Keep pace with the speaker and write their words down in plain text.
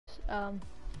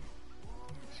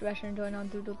Sebastian join on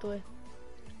Doodle Toy.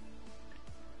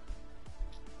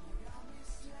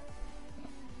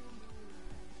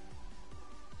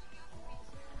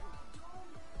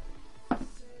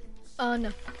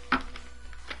 No.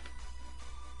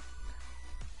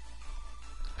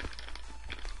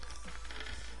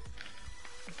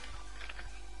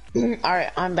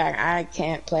 Alright, I'm back. I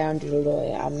can't play on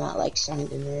Yurtle. I'm not like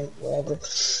signed in there, whatever.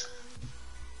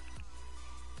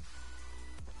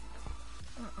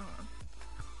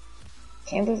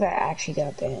 Can't believe I actually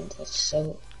got banned. That's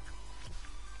so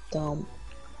dumb.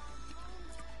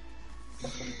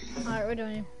 Alright, we're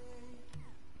doing it.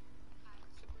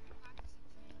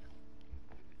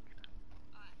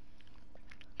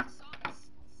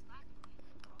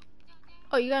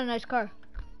 Oh, you got a nice car.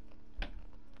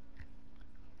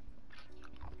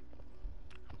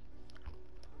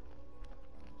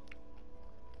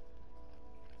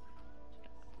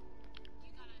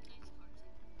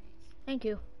 Thank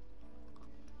you.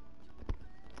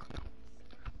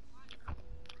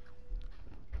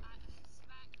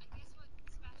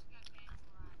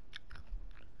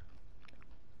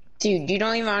 Dude, you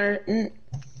don't even under...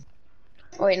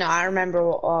 Wait, no, I remember.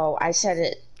 Oh, I said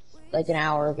it like an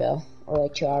hour ago, or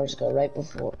like 2 hours ago, right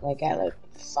before, like at like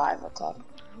 5 o'clock.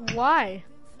 Why?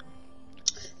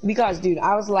 Because, dude,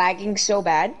 I was lagging so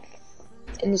bad,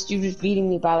 and this dude was beating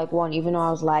me by like 1, even though I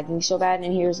was lagging so bad,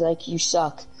 and he was like, you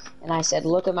suck. And I said,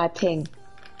 look at my ping.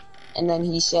 And then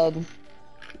he said,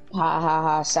 ha ha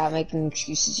ha, stop making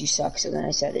excuses, you suck. So then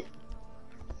I said it.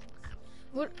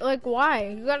 What? Like, why?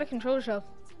 You gotta control yourself.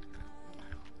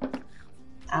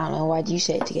 I don't know, why'd you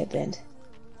say it to get banned?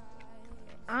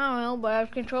 I don't know, but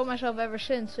I've controlled myself ever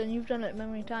since, and you've done it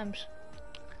many times.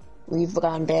 We've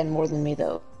gotten banned more than me,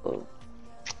 though.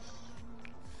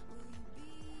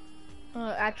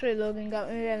 Actually, Logan got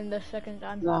me banned the second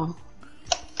time. No.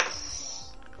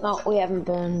 No, we haven't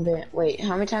been banned. Wait,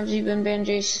 how many times have you been banned,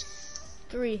 Jace?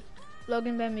 3.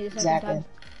 Logan banned me the second Exactly.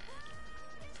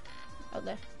 time.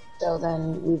 Okay. So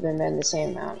then we've been banned the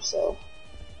same amount, so.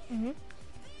 Mhm.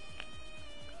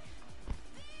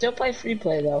 Still play free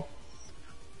play, though.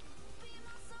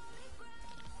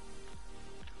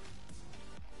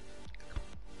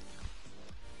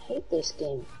 Hate this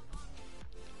game.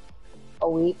 A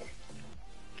week.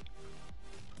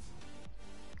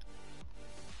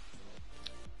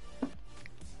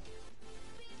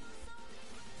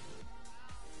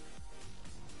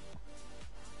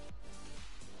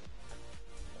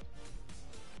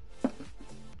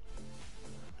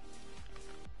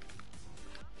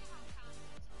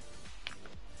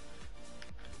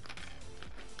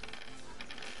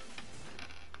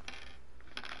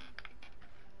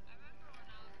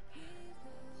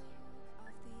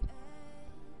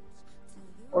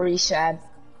 Or he's sad.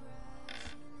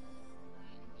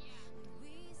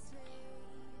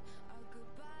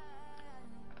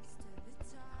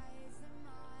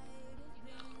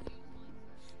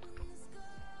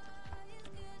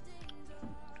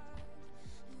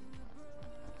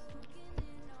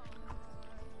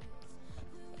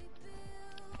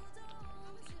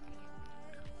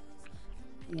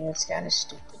 Yeah, it's kind of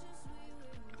stupid.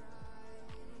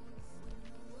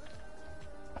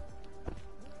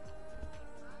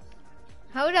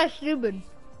 How is that stupid?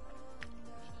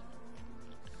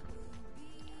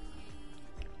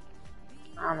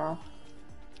 I don't know.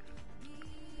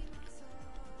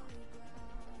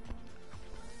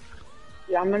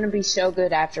 Yeah, I'm gonna be so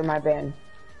good after my ban.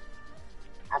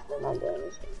 After my ban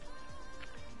is done.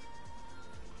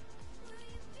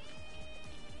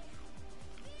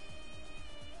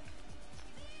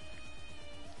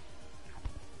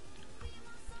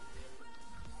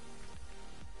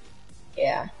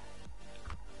 Yeah.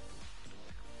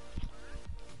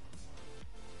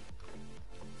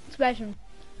 Sebastian,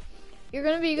 you're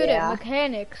gonna be good Yeah. at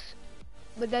mechanics,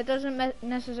 but that doesn't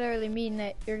necessarily mean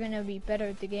that you're gonna be better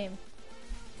at the game.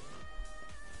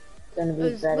 Gonna be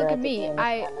 'Cause better look at at the me, game if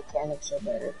I- my mechanics are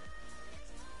better.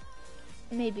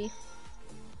 Maybe.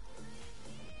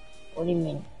 What do you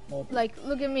mean? Maybe. Like,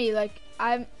 look at me. Like,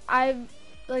 I've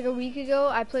like a week ago,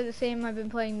 I played the same I've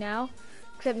been playing now,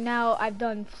 except now I've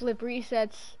done flip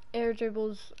resets, air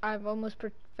dribbles. I've almost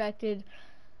perfected,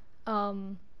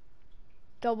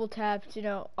 double taps. You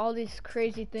know, all these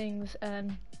crazy things,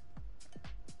 and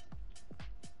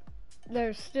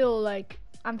there's still like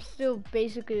I'm still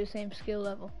basically the same skill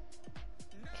level.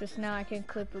 Just now I can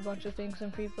clip a bunch of things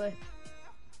in free play.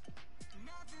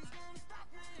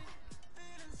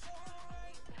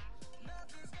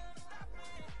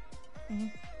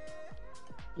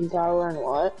 You gotta learn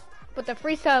what? But the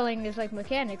freestyling is like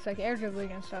mechanics, like air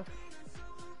dribbling and stuff.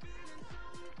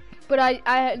 But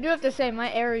I do have to say,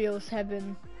 my aerials have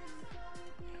been,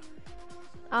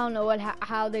 I don't know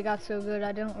how they got so good.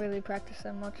 I don't really practice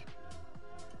them much.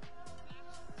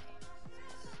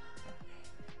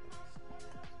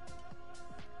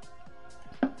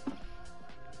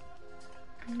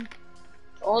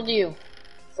 Told you.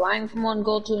 Flying from one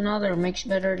goal to another makes you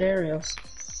better at aerials.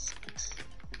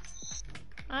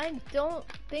 I don't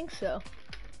think so.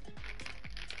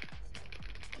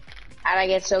 How'd I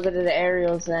get so good at the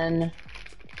aerials then?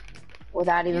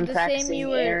 Without even practicing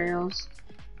the aerials?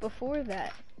 Before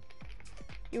that.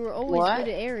 You were always good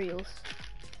at aerials.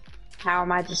 How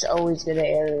am I just always good at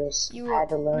aerials? I had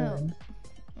to learn them.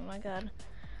 Oh my god.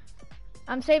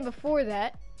 I'm saying before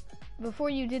that, before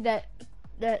you did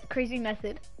that crazy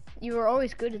method, you were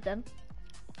always good at them.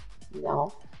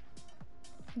 No.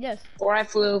 Yes. Before I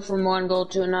flew from one goal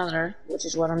to another, which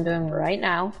is what I'm doing right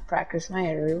now, practice my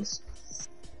aerials.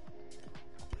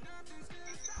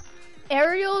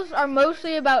 Aerials are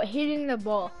mostly about hitting the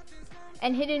ball,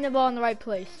 and hitting the ball in the right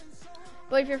place.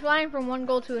 But if you're flying from one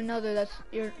goal to another,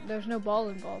 there's no ball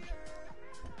involved.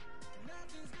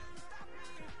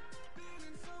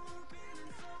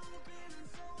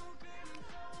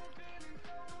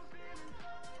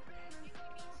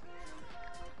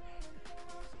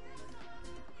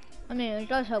 I mean, it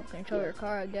does help control your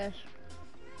car, I guess.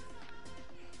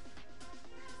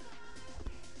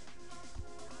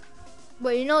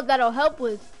 But you know what that'll help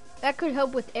with? That could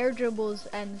help with air dribbles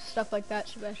and stuff like that,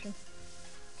 Sebastian.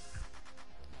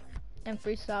 And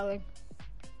freestyling.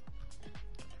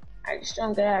 I just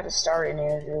don't get how to start an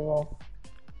air dribble.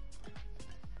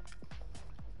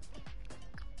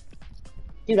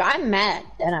 Dude, I'm mad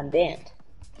that I'm banned.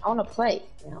 I want to play,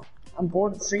 you know. I'm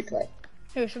bored of free play.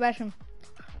 Here, Sebastian.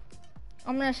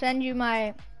 I'm gonna send you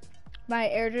my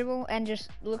air dribble and just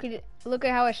look at it. Look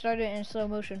at how I started in slow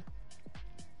motion.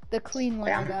 The clean one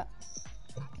I got.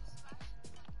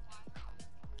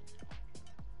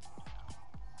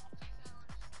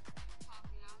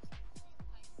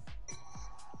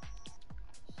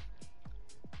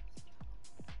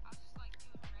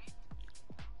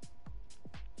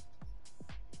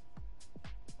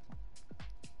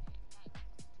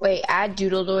 Wait, add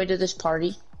Doodledoy to this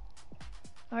party.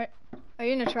 Alright. Are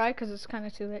you gonna try? Cause it's kind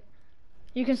of too late.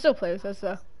 You can still play with us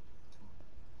though.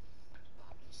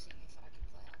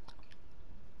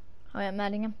 Oh yeah, I'm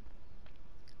adding him.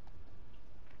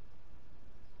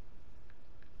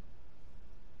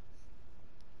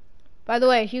 By the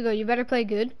way, Hugo, you better play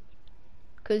good.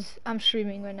 Cause I'm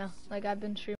streaming right now. Like I've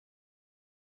been streaming.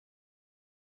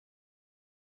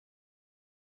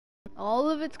 All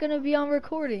of it's gonna be on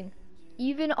recording.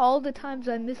 Even all the times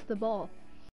I missed the ball.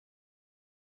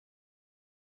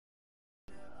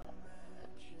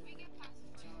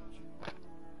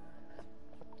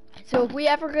 So if we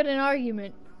ever get an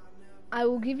argument, I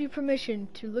will give you permission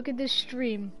to look at this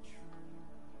stream,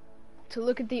 to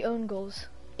look at the own goals,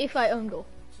 if I own goal.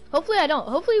 Hopefully I don't.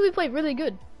 Hopefully we play really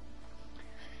good.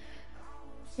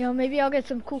 You know, maybe I'll get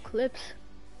some cool clips,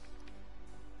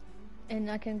 and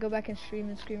I can go back and stream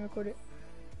and screen record it.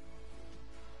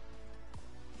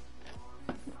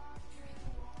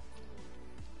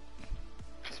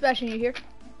 Sebastian, you here?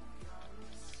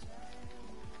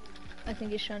 I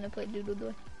think he's trying to play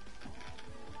Doodledoy.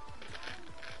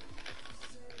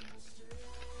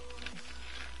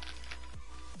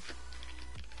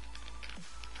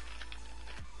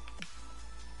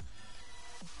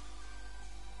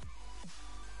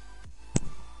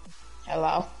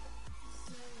 Hello?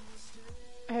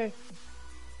 Hey.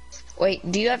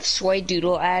 Wait, do you have Sway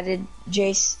Doodle added,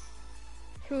 Jace?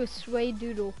 Who is Sway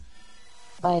Doodle?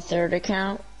 My third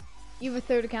account? You have a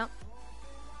third account?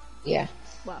 Yeah.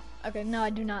 Wow. Okay, no, I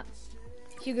do not.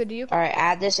 Hugo, do you? Alright,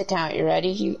 add this account. You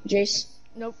ready, Jace?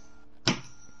 Nope.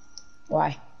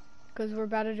 Why? Because we're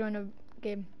about to join a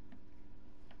game.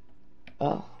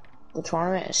 Oh. The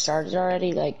tournament started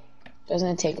already? Like, doesn't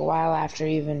it take a while after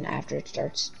it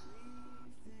starts?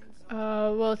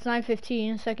 Well, it's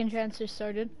 9:15. Second chance has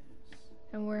started.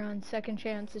 And we're on second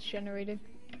chance. It's generating.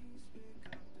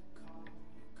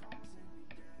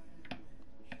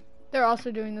 They're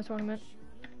also doing the tournament.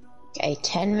 Okay,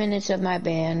 10 minutes of my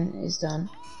ban is done.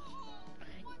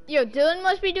 Yo, Dylan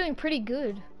must be doing pretty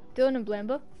good. Dylan and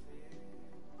Blamba.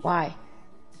 Why?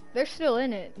 They're still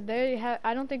in it.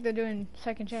 I don't think they're doing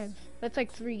second chance. That's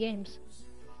like 3 games.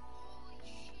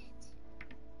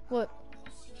 What?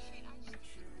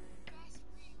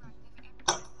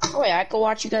 Oh wait, I could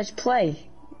watch you guys play.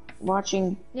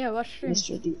 Watching. Yeah, watch stream.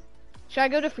 Mr. D. Should I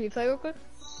go to free play real quick?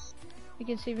 You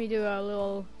can see me do a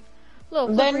little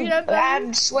Then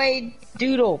add Sway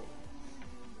Doodle.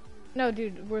 No,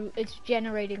 dude, it's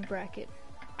generating bracket.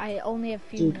 I only have a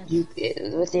few Dude,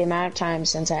 minutes. with the amount of time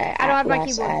since I don't have my last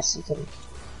keyboard. asked, you could.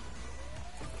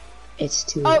 It's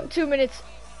too. Oh, 2 minutes.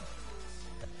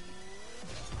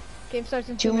 Game starts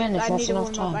in 2 minutes. I That's need to enough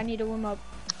warm time. up. I need to warm up.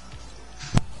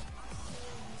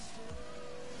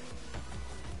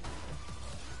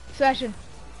 Sebastian,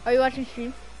 are you watching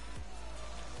stream?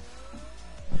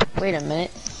 Wait a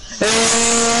minute.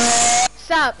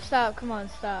 Stop. Come on,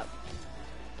 stop.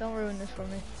 Don't ruin this for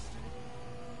me.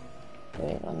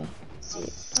 Wait, let me see.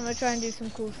 I'm gonna try and do some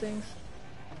cool things.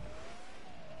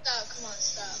 Stop, come on,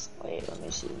 stop. Wait, let me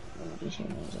see. Let me just hear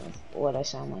myself. What I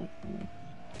sound like.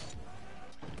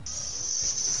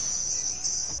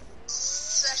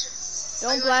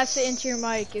 Don't blast it into your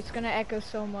mic. It's gonna echo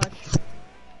so much.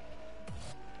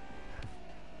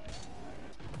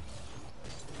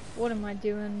 What am I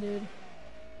doing, dude?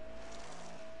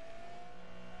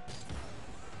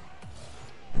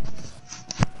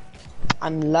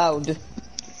 I'm loud.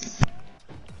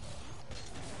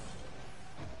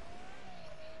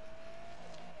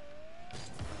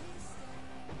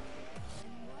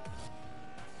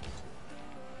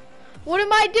 What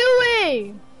am I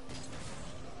doing?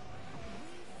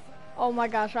 Oh my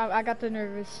gosh, I got the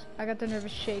nervous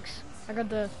shakes. I got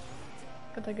the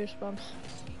goosebumps.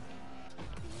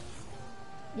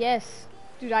 Yes,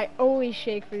 dude, I always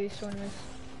shake for these tournaments.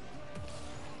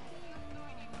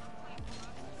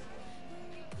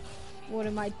 What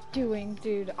am I doing,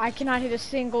 dude? I cannot hit a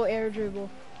single air dribble.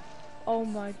 Oh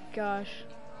my gosh.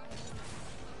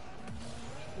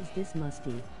 Is this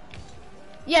musty?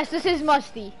 Yes, this is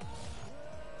musty.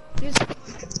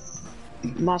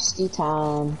 Musty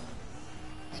time.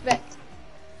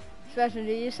 Sebastian,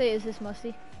 did you say, is this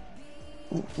musty?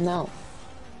 No.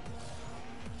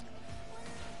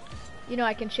 You know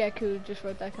I can check who just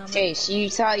wrote that comment. Chase, you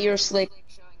thought you were slick.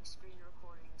 Showing screen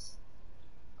recordings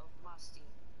of Musty,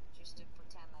 just to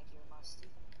pretend like you're Musty.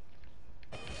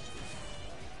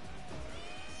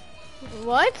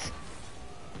 What?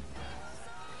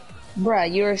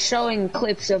 Bruh, you were showing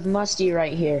clips of Musty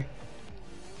right here.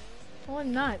 Oh,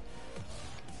 I'm not.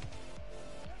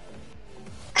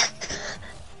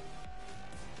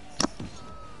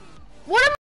 What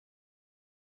am I?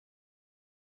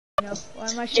 No, why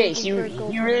am I shaking Chase, for a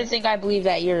goal? you really think I believe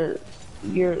that you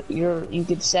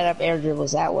could set up air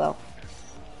dribbles that well?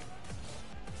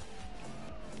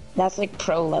 That's like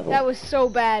pro level. That was so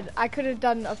bad. I could have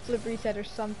done a flip reset or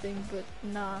something, but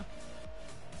nah.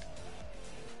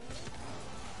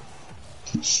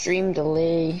 Stream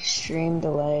delay.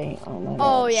 Oh my god.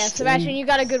 Oh yeah, Sebastian, you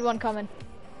got a good one coming.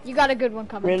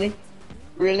 Really?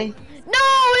 Really? No,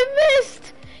 it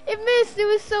missed! It missed! It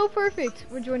was so perfect.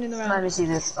 We're joining the Let round. me see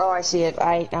this. Oh, I see it.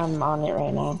 I'm on it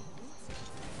right now.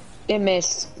 It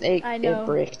missed. I know. It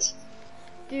bricked.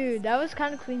 Dude, that was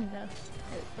kind of clean though.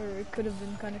 Or it could have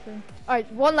been kind of clean.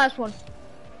 Alright, one last one.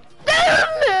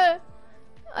 I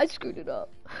screwed it up.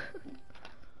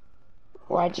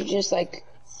 Why'd you just like...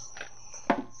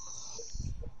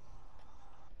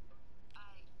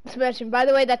 Sebastian, by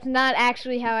the way, that's not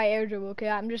actually how I air dribble, okay?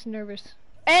 I'm just nervous.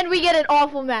 And we get an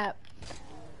awful map.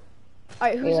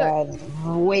 Alright, who's our...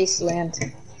 Wasteland.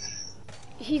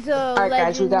 He's a Alright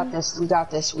legend. guys, we got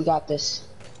this.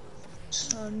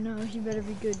 Oh no, he better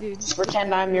be good, dude. Just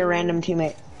pretend I'm your random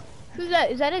teammate. Who's that?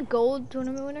 Is that a gold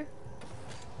tournament winner?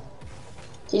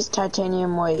 He's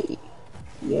titanium white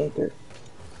Jaeger.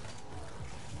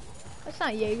 That's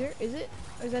not Jaeger, is it?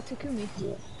 Or is that Takumi?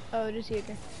 Yeah. Oh, it is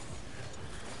Jaeger.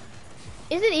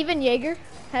 Is it even Jaeger?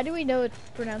 How do we know it's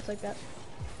pronounced like that?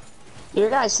 Your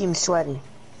guy seems sweaty.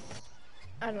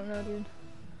 I don't know, dude.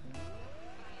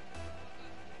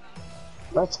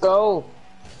 Let's go.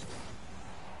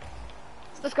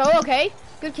 Let's go, okay.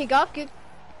 Good kickoff, good.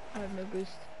 I have no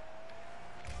boost.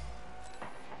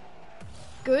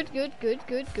 Good.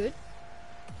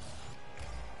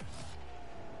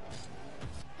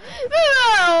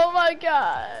 Oh my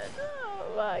god.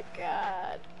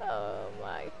 Oh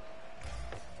my.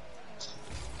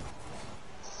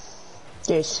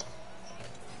 There's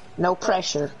no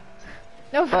pressure.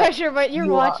 No pressure, but you're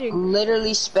watching.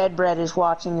 Literally, Spedbread is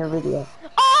watching your video.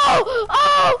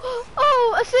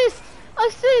 Oh, assist.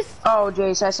 Oh,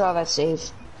 Jace, I saw that save.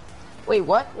 Wait,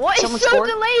 what? What? Someone It's so scored?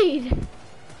 delayed.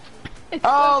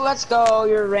 Oh, let's go.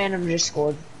 Your random just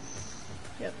scored.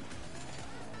 Yep.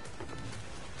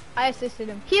 I assisted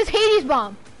him. He has Hades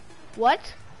bomb. What?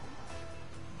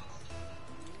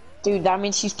 Dude, that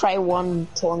means he's probably won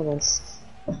tournaments.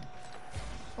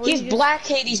 Or He's he just- black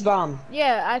Hades bomb.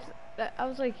 Yeah, I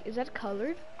was like, is that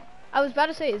colored? I was about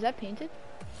to say, is that painted?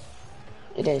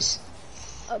 It is.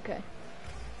 Okay.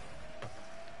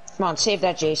 Come on, save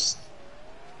that, Jace.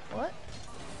 What?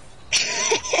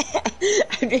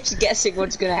 I'm just guessing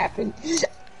what's gonna happen.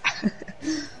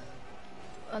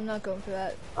 I'm not going for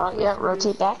that. Yeah,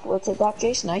 rotate back,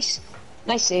 Jace. Nice.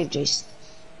 Nice save, Jace.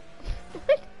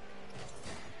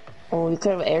 Oh, you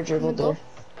could have air dribbled there.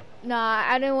 Nah,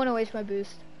 I didn't want to waste my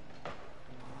boost.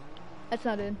 That's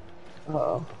not in.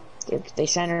 Uh-oh. They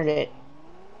centered it.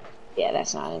 Yeah,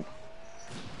 that's not in.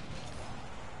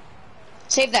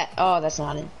 Save that. Oh, that's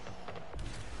not in.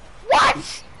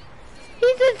 What?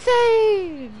 He's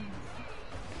insane!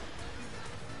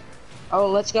 Oh,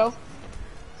 let's go.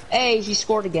 Hey, he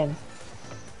scored again.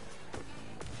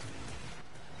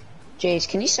 Jace,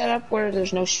 can you set up where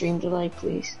there's no stream delay,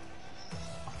 please?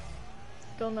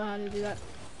 Don't know how to do that.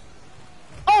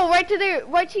 Oh, right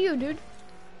to you, dude.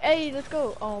 Hey, let's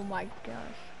go. Oh my gosh.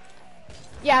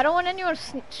 Yeah, I don't want anyone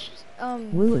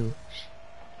Woo.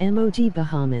 MOG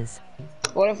Bahamas.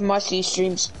 What if Musty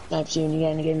streams snipes you and you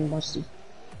gotta give me Musty?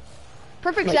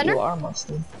 Perfect Like center. you are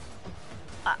Musty.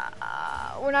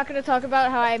 We're not gonna talk about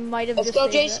how I might have. Let's just go,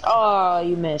 saved Jace. it. Oh,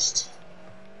 you missed.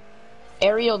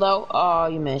 Aerial though. Oh,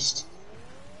 you missed.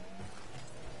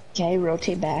 Okay,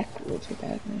 rotate back.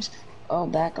 Nice. Oh,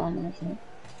 back on there.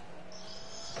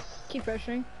 Keep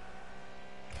pressuring.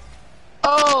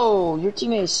 Oh, your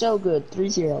teammate is so good.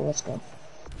 3-0. Let's go.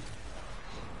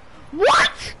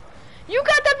 What? You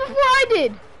got that before I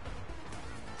did.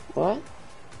 What?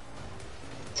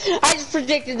 I just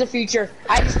predicted the future.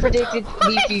 I just predicted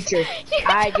the future.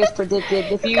 I just predicted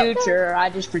the future. I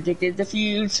just predicted the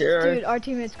future. Dude, our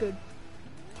teammate's good.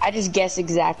 I just guessed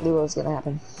exactly what was gonna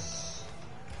happen.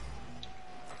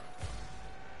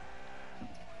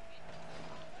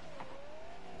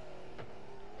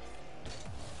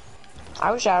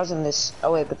 I wish I was in this.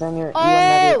 Oh wait, but then you're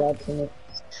another bad teammate.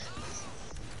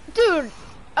 Dude,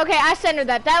 okay, I centered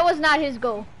that. That was not his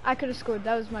goal. I could have scored.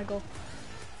 That was my goal.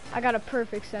 I got a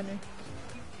perfect center.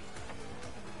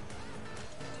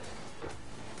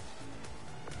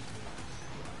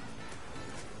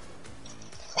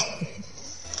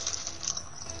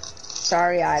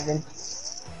 Sorry, Ivan.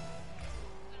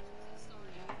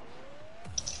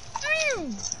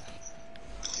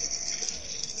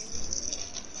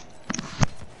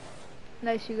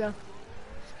 Nice, you go.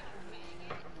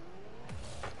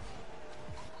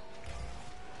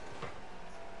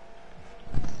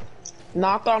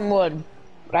 Knock on wood,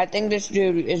 but I think this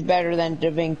dude is better than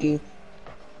Da Vinci.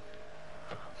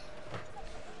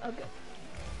 Okay.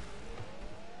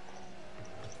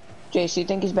 Jace, you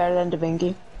think he's better than Da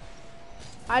Vinci?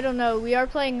 I don't know. We are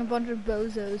playing a bunch of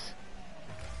bozos.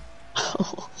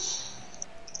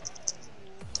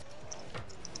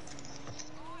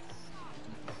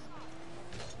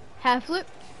 Half flip.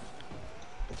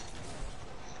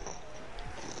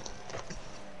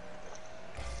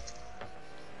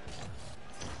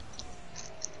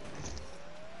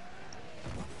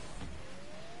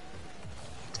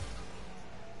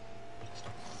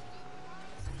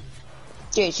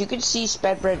 Jace, you can see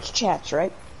Spedbread's chats,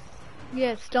 right?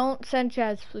 Yes, don't send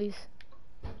chats, please.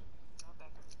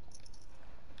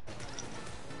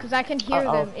 Because I can hear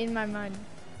them in my mind.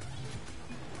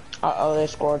 Uh-oh, they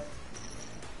scored.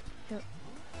 Yep.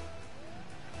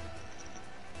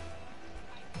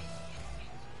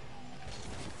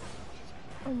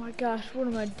 Oh my gosh, what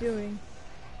am I doing?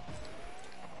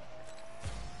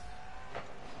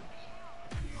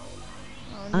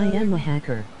 Oh, no. I am a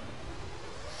hacker.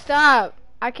 Stop!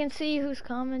 I can see who's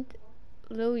comment.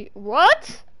 Louis.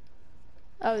 What?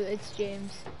 Oh, it's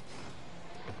James.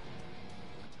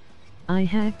 I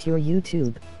hacked your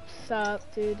YouTube.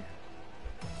 Stop, dude.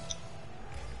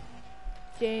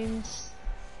 James.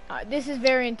 This is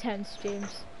very intense,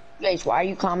 James. Jace, why are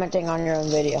you commenting on your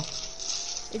own video?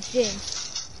 It's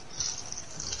James.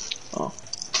 Oh.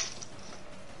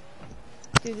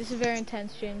 Dude, this is very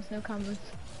intense, James. No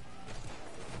comments.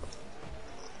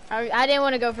 I didn't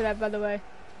want to go for that, by the way.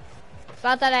 It's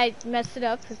not that I messed it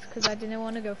up, it's because I didn't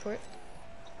want to go for it.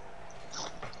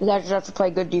 You guys just have to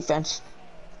play good defense.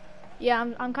 Yeah,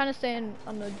 I'm kind of staying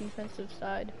on the defensive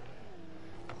side.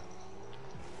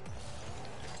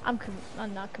 I'm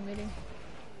not committing.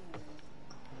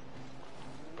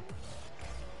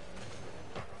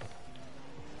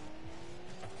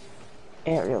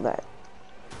 Aerial that.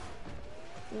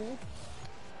 Ooh.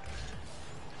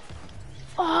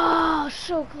 Oh,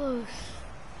 so close.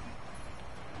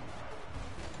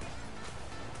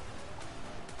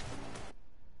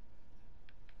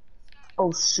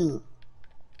 Oh shoot.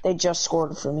 They just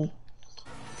scored for me.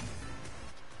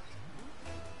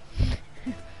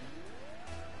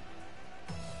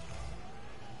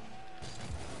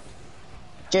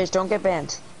 Jace, don't get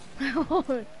banned.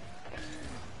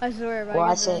 I swear. Well,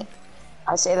 I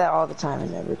say that all the time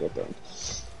and never get banned.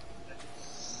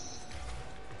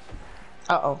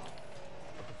 Uh-oh.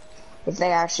 If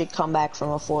they actually come back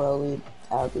from a 4-0 lead,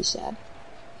 that would be sad.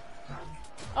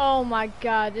 Oh my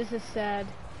god, this is sad.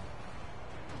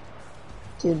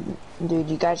 Dude,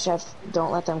 you guys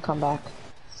don't let them come back.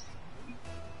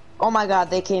 Oh my god,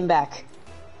 they came back.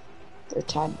 They're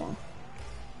tied now.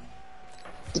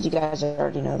 Did you guys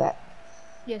already know that?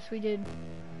 Yes, we did.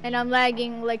 And I'm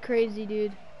lagging like crazy,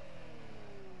 dude.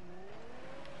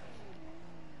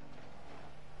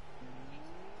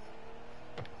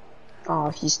 Oh,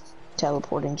 he's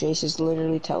teleporting. Jace is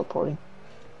literally teleporting.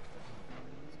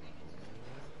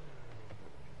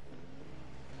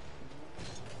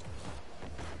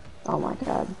 Oh my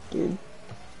god, dude.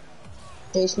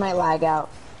 Jace might lag out.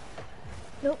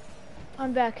 Nope.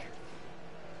 I'm back.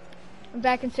 I'm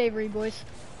back in Savory, boys.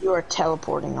 You are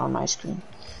teleporting on my screen.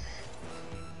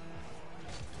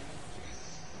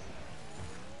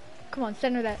 Come on,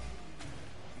 center that.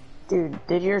 Dude,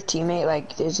 did your teammate,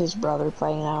 like, is his brother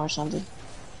playing now or something?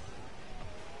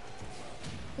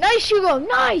 Nice, Hugo!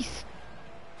 Nice!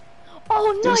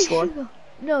 Oh, Did he nice, score? Hugo!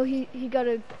 No, he got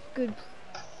a good...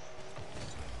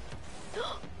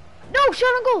 No, shot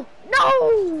on goal!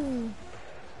 No!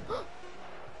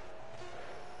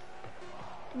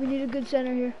 We need a good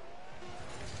center here.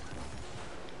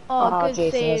 Oh, good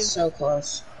Jason save. was so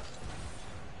close.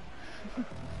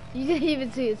 You didn't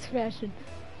even see it smashing.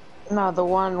 No, the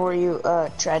one where you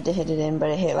tried to hit it in, but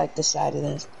it hit like the side of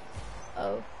this.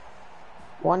 Oh.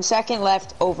 1 second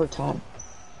left, overtime.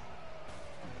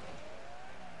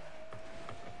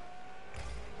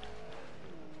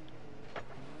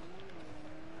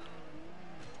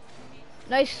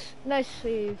 Nice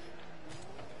save.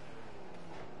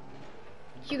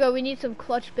 Hugo, we need some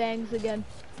clutch bangs again.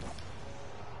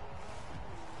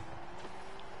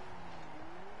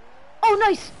 Oh,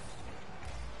 nice!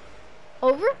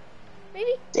 Over?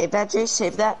 Maybe? Save that, Jace,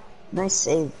 save that. Nice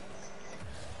save.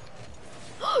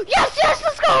 Yes, yes,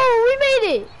 let's go! We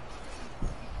made it!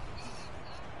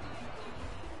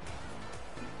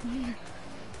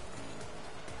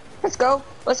 Let's go!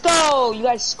 Let's go! You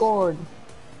guys scored.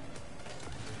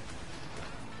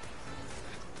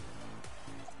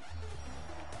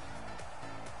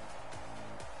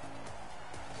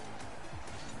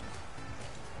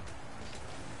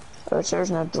 Oh,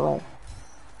 there's no delay.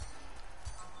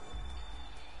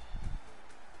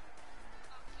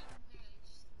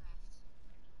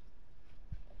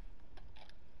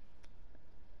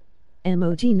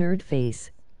 Emoji nerd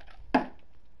face.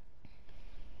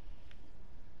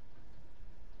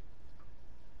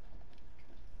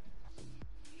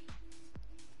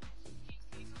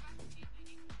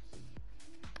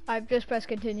 I've just pressed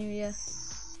continue, yeah.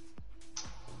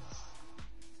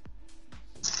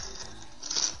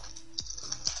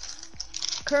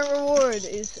 Current reward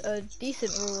is a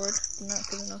decent reward, not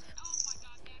good enough.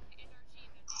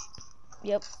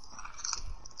 Yep.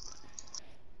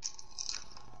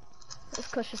 Let's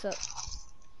clutch this up.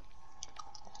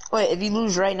 Wait, if you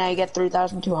lose right now, you get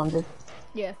 3,200.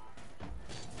 Yeah.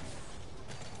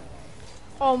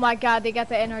 Oh my god, they got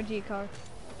the NRG card.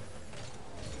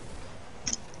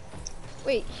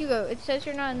 Wait, Hugo, it says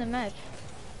you're not in the match.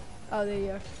 Oh, there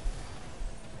you are.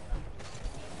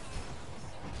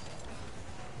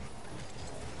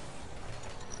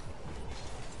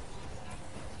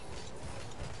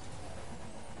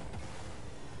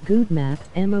 Good map,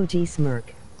 emoji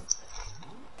smirk.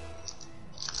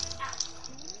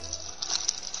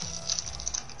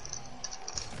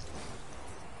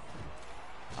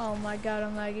 Oh my god,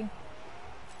 I'm lagging.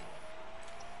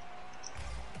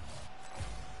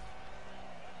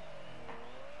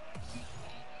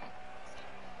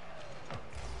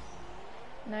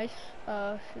 Nice.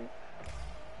 Shoot.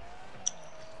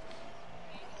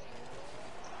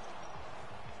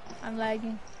 I'm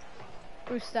lagging.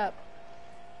 Bruce, stop.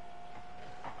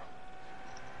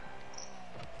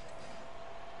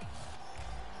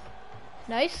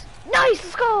 Nice. Nice,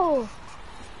 let's go!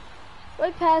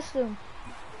 Right past him.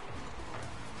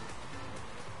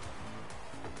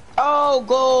 Oh,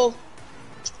 goal!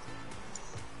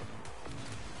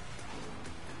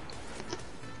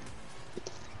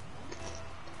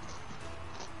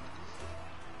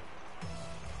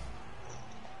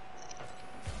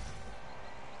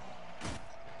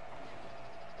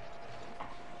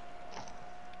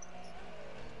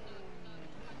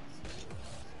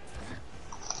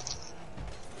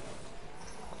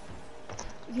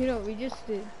 You know what we just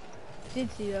did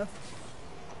see though.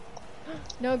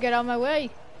 No, get out of my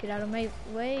way. Get out of my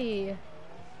way.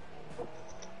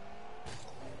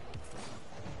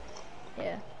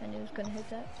 Yeah, I knew I was gonna hit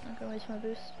that. Not gonna waste my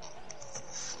boost.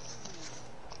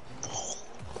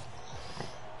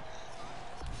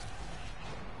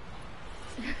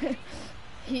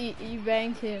 You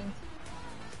banged him.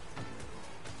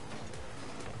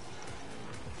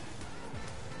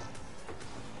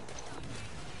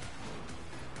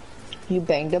 You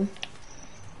banged him?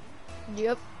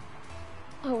 Yep.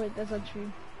 Oh wait, that's not true.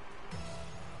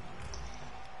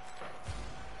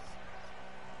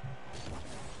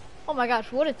 Oh my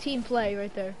gosh, what a team play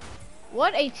right there.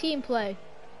 What a team play.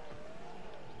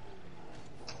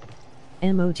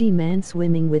 Emoji man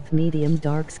swimming with medium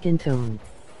dark skin tone.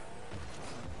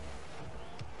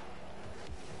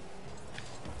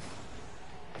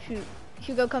 Shoot.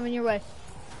 Hugo coming your way.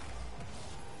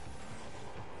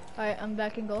 Alright, I'm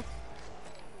back in goal.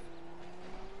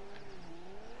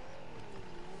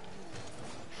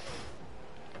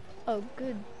 Oh,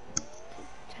 good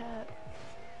tap.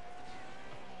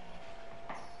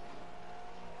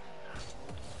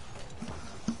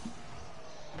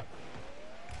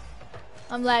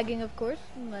 I'm lagging, of course.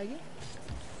 I'm lagging.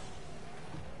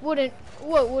 What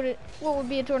would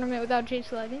be a tournament without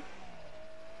Chase lagging?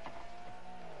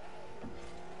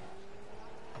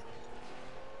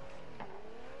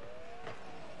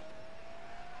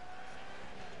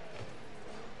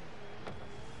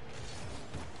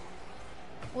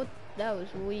 What? That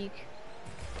was weak.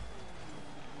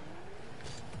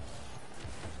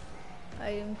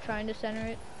 I am trying to center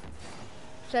it.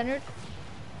 Centered.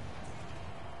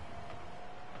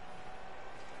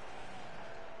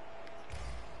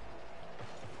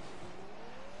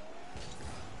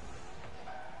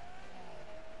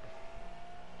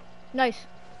 Nice.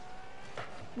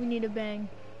 We need a bang.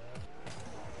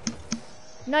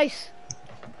 Nice.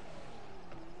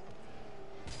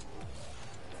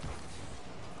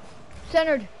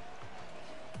 Centered.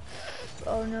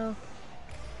 Oh no.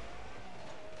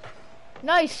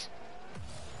 Nice.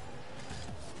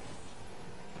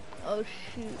 Oh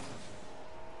shoot.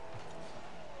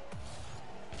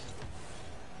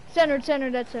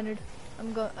 Centered, that's centered.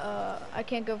 I'm go I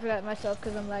can't go for that myself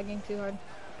because I'm lagging too hard.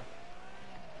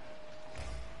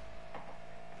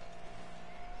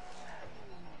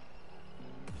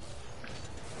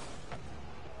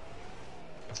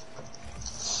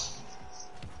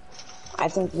 I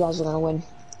think you guys are gonna win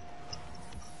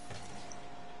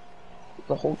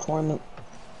the whole tournament.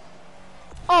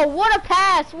 Oh, what a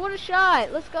pass! What a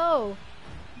shot! Let's go.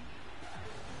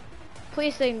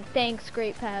 Please say thanks,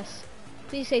 great pass.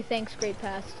 Please say thanks, great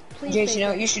pass. Please Jace, say you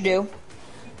know what you should do?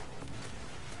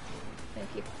 Thank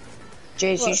you.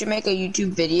 Jace, What? you should make a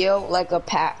YouTube video, like a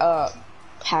pack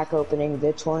opening,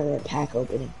 the tournament pack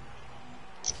opening.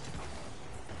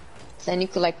 Then you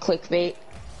could like clickbait,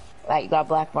 like got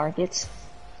black markets.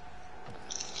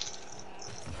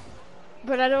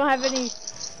 But I don't have any.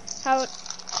 How?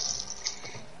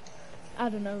 I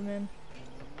don't know, man.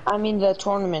 I mean the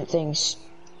tournament things.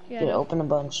 Yeah. You could open a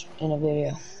bunch in a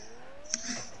video.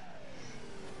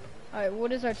 Alright,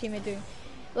 what is our teammate doing?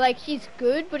 Like, he's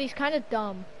good, but he's kind of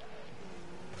dumb.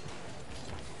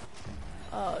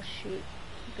 Oh, shoot.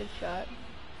 Good shot.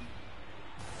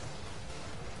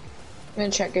 I'm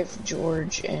gonna check if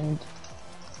George and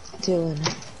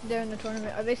Dylan. They're in the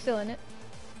tournament. Are they still in it?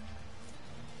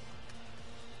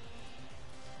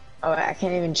 Oh, I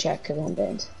can't even check because I'm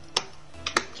banned.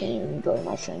 Can't even go to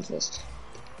my friends list.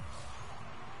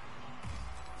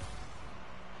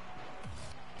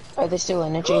 Are they still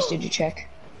in it, Jace? Did you check?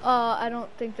 I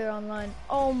don't think they're online.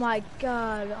 Oh my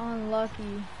god,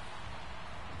 unlucky.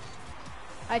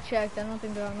 I checked, I don't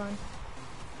think they're online.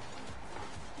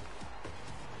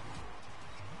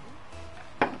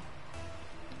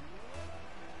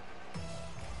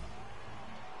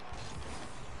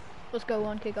 Let's go,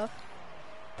 one kickoff.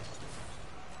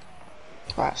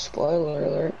 Wow, spoiler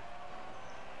alert.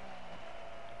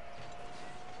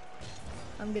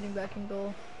 I'm getting back in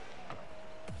goal.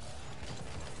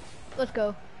 Let's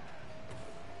go.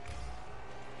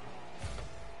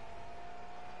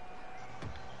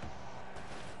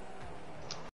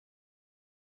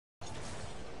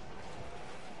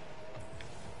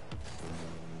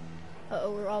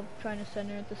 Uh-oh, we're all trying to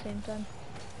center at the same time.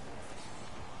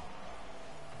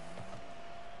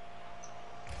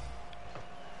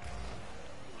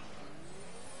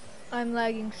 I'm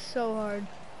lagging so hard.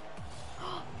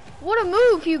 What a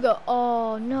move, Hugo!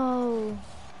 Oh no.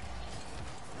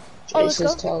 Oh, let's Jace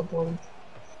is go. teleporting.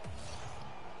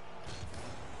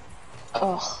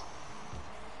 Oh.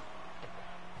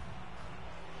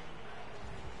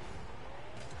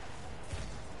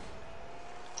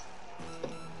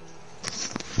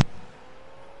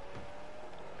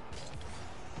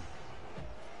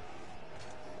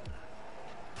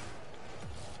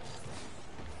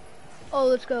 Oh,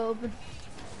 let's go open.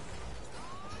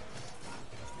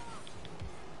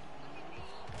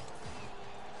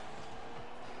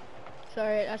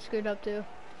 Sorry, I screwed up too.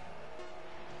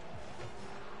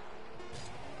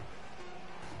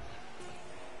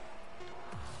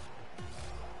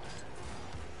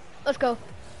 Let's go.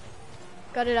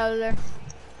 Got it out of there.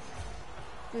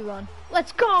 We won.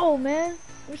 Let's go, man.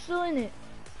 We're still in it.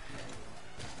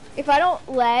 If I don't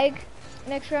lag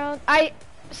next round, I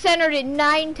centered it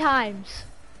 9 times.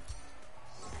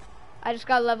 I just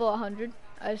got level 100.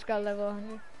 I just got level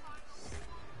 100.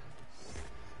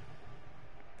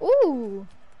 Ooh.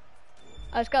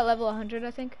 I just got level 100,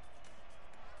 I think.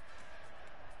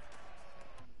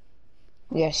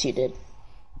 Yes, you did.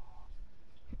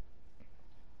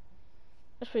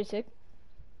 That's pretty sick.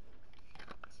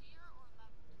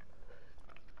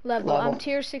 Level. I'm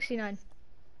tier 69.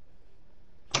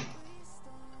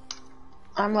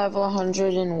 I'm level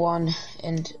 101,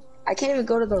 and I can't even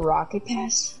go to the rocket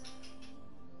pass.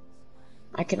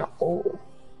 I can. Oh.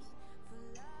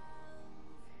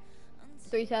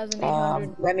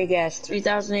 3,800. Let me guess.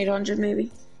 3,800 maybe.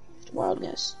 Wild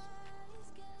guess.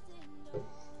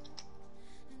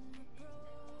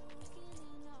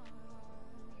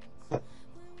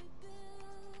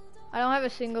 I don't have a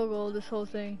single goal this whole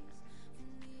thing.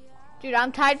 Dude,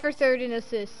 I'm tied for 3rd in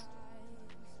assists.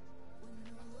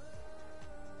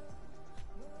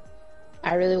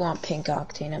 I really want pink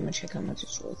octane. I'm gonna check how much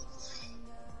it's worth.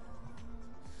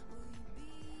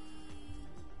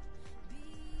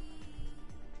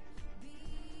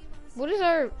 What is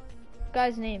our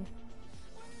guy's name?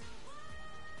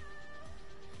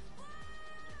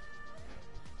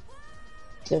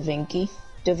 Davinci.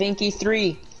 Davinci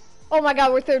 3. Oh my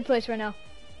god, we're 3rd place right now.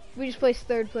 We just placed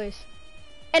 3rd place.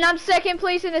 And I'm 2nd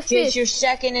place in assists. Chase, you're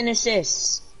 2nd in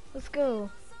assists. Let's go.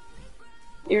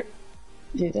 Dude,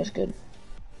 that's good.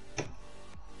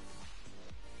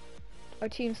 Our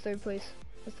team's 3rd place.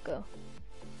 Let's go.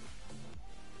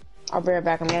 I'll be right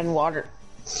back. I'm getting water.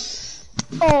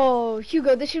 Oh,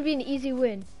 Hugo, this should be an easy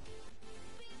win.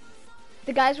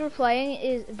 The guys we're playing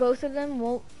is both of them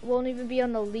won't even be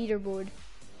on the leaderboard.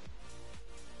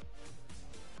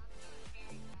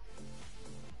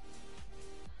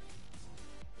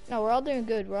 No, we're all doing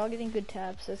good. We're all getting good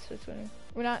taps. That's what's winning.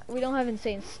 We don't have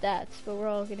insane stats, but we're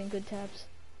all getting good taps.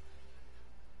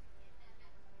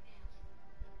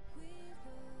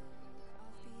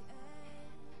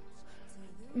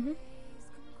 Mhm.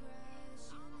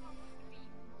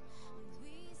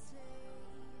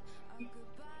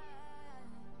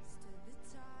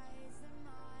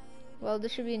 Well,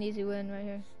 this should be an easy win right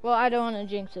here. Well, I don't want to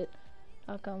jinx it.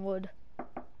 Knock on wood.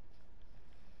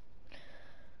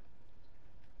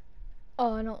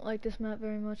 Oh, I don't like this map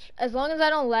very much. As long as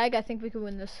I don't lag, I think we can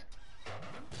win this.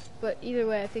 But either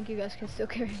way, I think you guys can still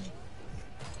carry me.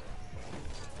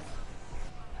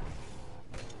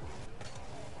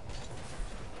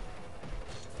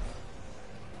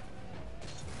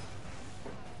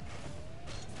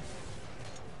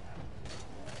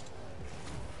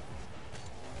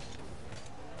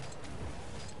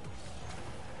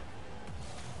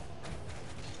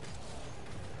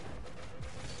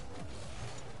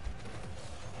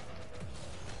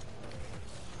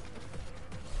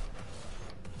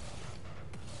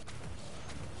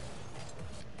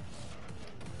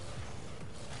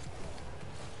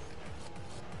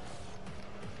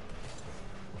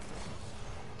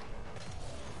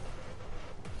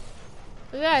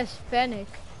 Look at that guy's Fennec.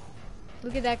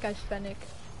 Look at that guy's Fennec.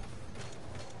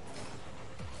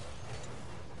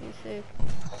 He's sick.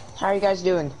 How are you guys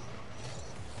doing?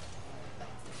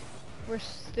 We're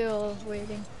still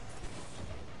waiting.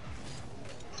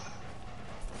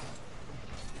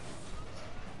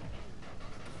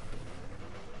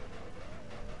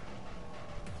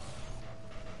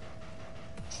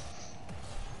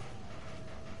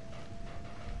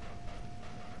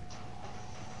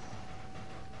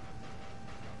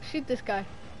 Shoot this guy.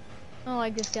 I don't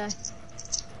like this guy.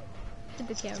 Shoot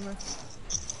the camera.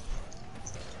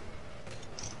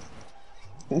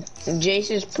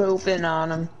 Jace is pooping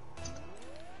on him.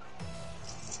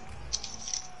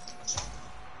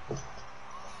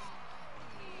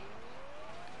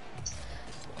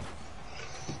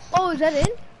 Oh, is that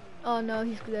in? Oh no,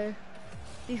 he's there.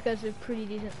 These guys are pretty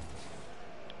decent.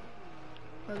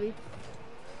 Maybe.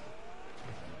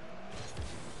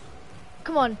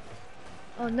 Come on.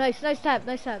 Oh, nice tap,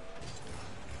 nice tap.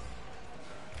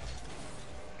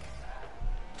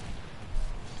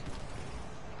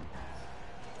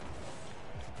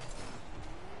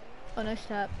 Oh, nice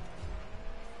tap.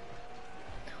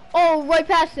 Oh, right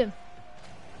past him.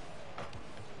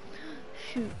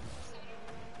 Shoot.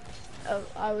 Oh,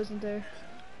 I wasn't there.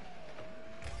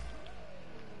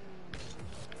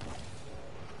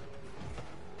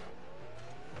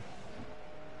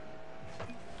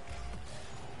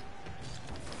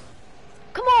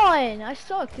 on! I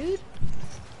suck, dude.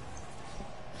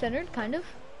 Centered, kind of.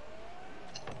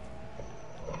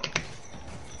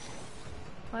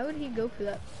 Why would he go for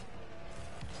that?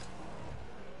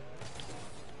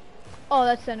 Oh,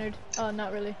 that's centered. Oh,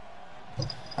 not really.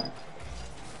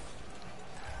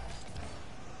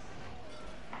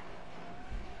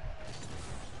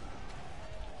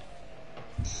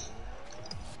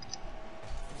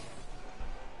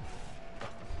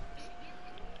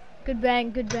 Good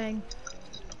bang, good bang.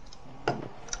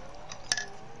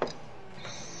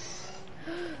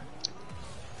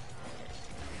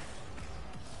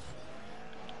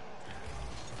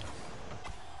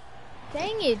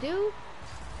 Dang it, dude.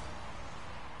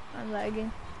 I'm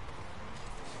lagging.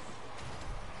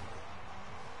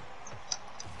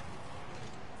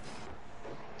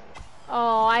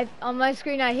 Oh, on my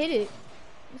screen I hit it.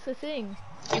 What's the thing?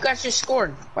 You guys just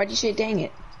scored. Why'd you say dang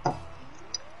it?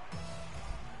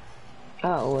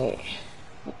 Oh, wait.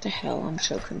 What the hell? I'm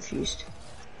so confused.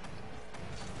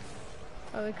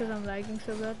 Oh, because I'm lagging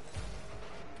so bad?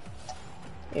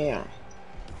 Yeah.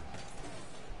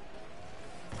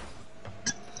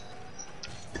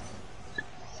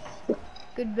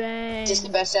 Good bang. Just the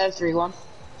best out of 3-1?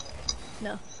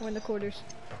 No, we're in the quarters.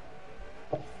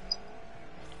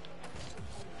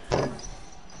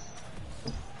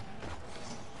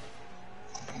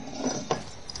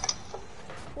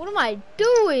 What am I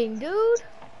doing, dude?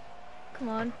 Come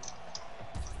on.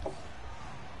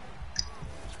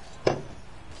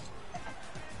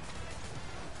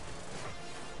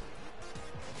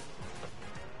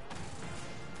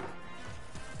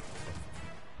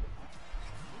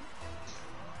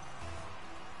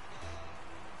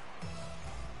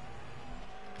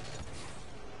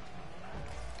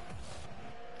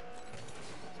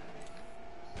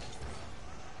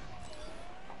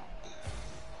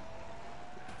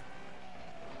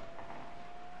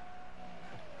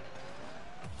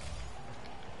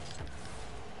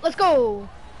 Let's go!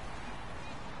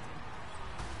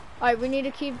 Alright, we need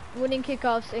to keep winning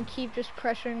kickoffs and keep just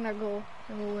pressuring our goal,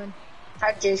 and we'll win.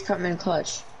 How'd Jace come in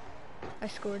clutch? I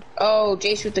scored. Oh,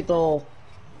 Jace with the goal.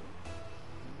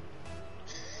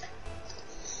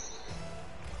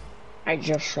 I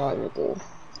just saw the goal.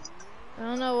 I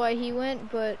don't know why he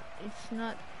went, but it's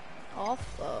not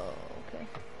off. Oh, okay.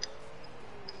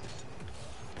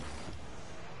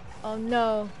 Oh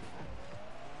no.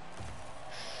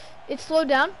 It's slowed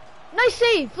down. Nice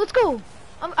save! Let's go!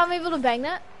 I'm able to bang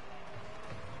that.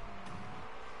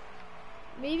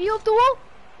 Maybe off the wall?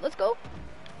 Let's go.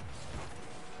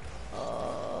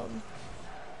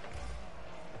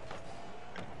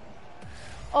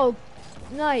 Oh,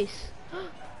 nice.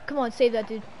 Come on, save that,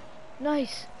 dude.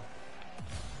 Nice.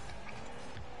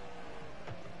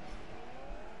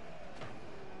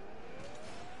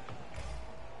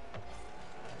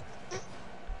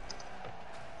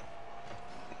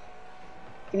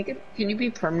 Can you be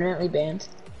permanently banned?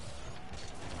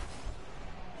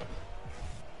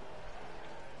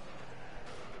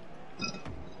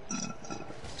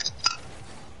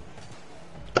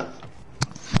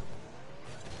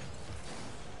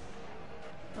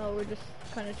 Oh, we're just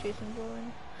kind of chasing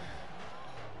bowling.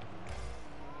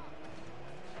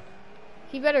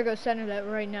 He better go center that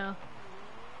right now.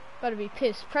 Better be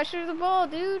pissed. Pressure the ball,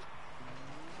 dude.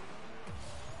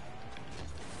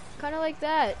 Kind of like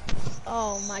that.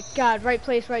 Oh my god, right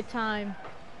place, right time.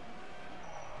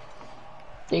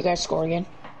 Did you guys score again?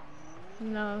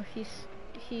 No, he saved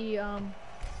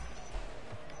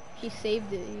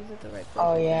it. He was at the right place.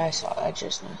 Oh yeah, I saw that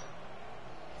just now.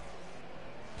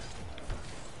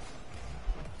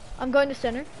 I'm going to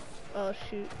center. Oh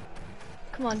shoot.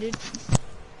 Come on, dude.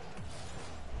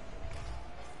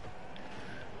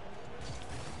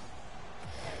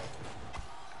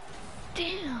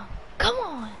 Damn. Come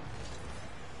on.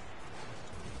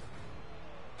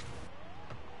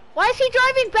 Why is he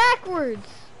driving backwards?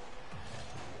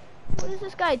 What is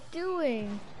this guy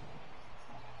doing?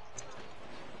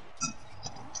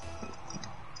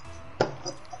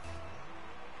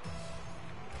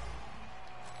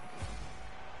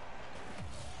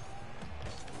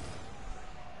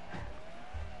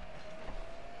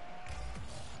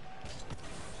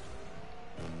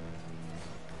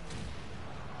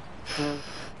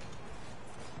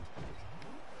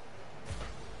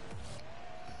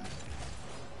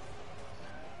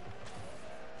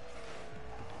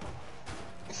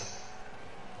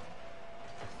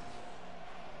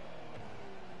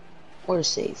 What a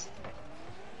save.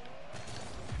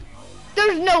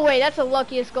 There's no way. That's the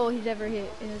luckiest goal he's ever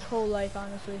hit in his whole life,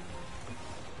 honestly.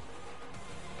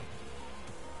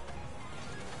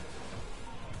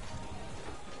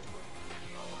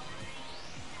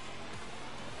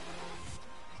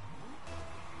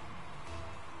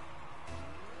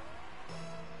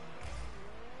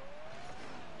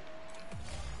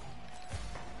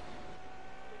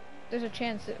 There's a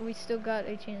chance that we still got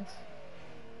a chance.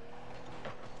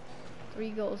 3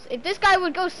 goals. If this guy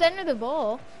would go center the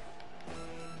ball.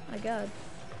 My God.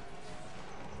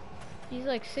 He's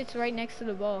like sits right next to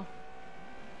the ball.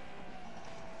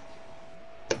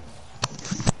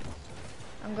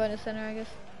 I'm going to center, I guess.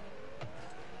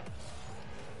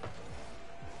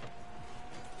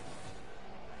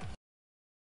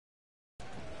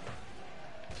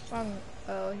 Wrong.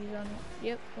 Oh, he's on.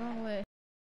 Yep, wrong way.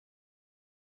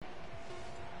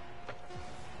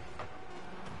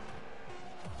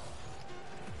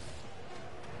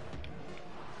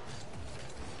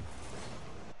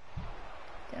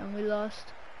 Damn, we lost.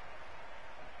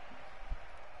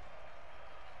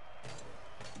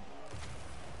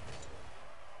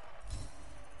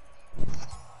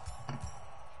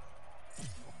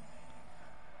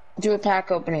 Do a pack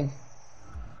opening.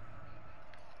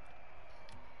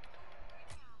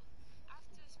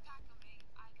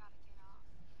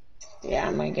 Yeah,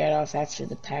 I might get off after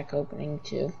the pack opening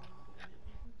too.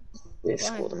 We have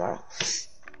school tomorrow.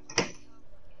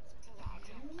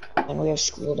 And we have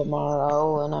school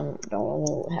tomorrow, and I don't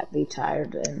want to be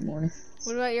tired in the morning.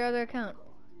 What about your other account?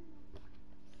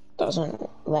 Doesn't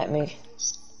let me,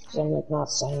 because I'm like not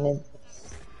signed in.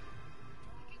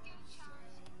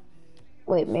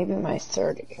 Wait, maybe my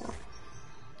third account.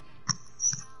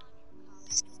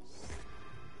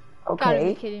 Gotta be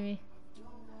Okay. kidding me.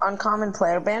 Uncommon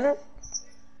player banner.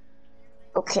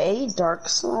 Okay, dark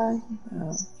slide.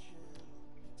 Oh.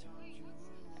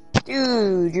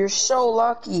 Dude, you're so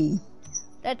lucky.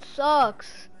 That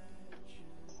sucks.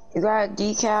 You got a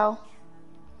decal?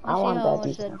 I Let's see want how that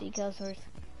much that decal. decal's worth.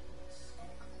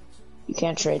 You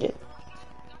can't trade it.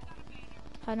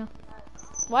 I know.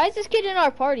 Why is this kid in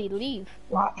our party? Leave.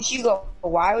 Why, Hugo,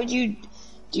 why would you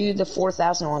do the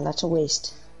 4,000 one? That's a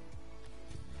waste.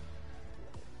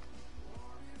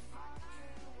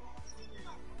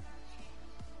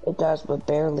 It does, but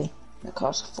barely. It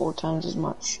costs 4 times as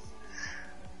much.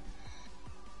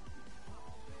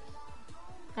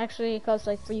 Actually, it costs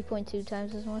like 3.2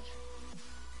 times as much.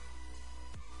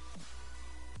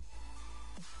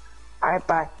 Alright,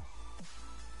 bye.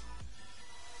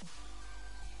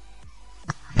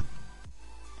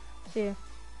 See ya.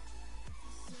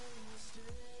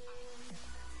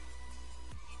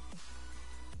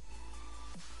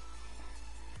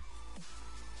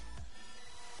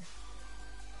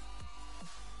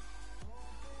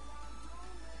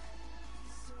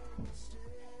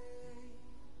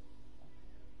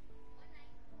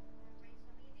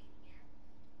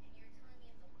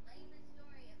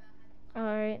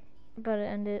 Alright, about to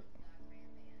end it.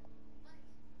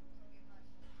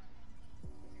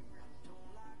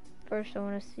 First, I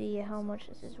want to see how much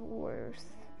this is worth.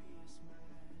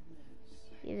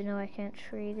 Even though I can't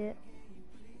trade it.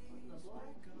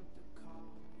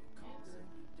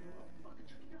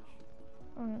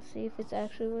 I want to see if it's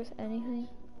actually worth anything.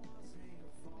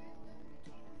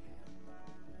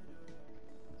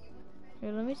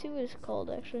 Here, let me see what it's called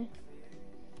actually.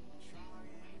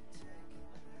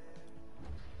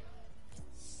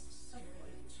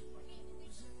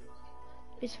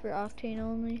 It's for Octane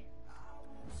only.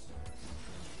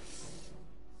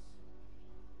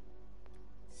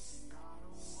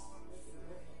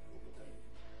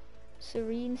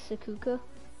 Serene Sakuka.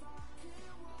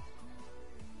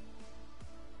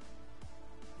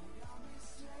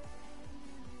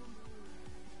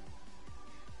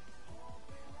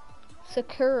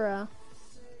 Sakura.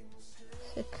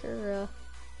 Sakura.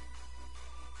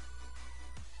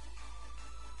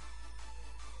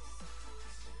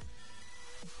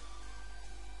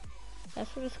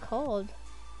 That's what it's called.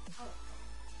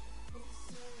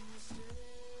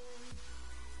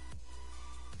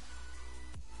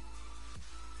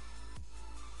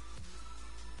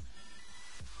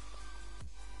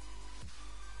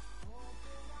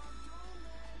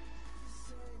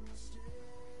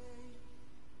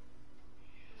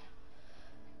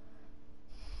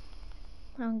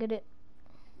 I don't get it.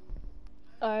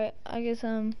 Alright, I guess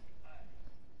I'm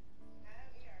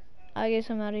out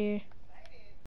of here.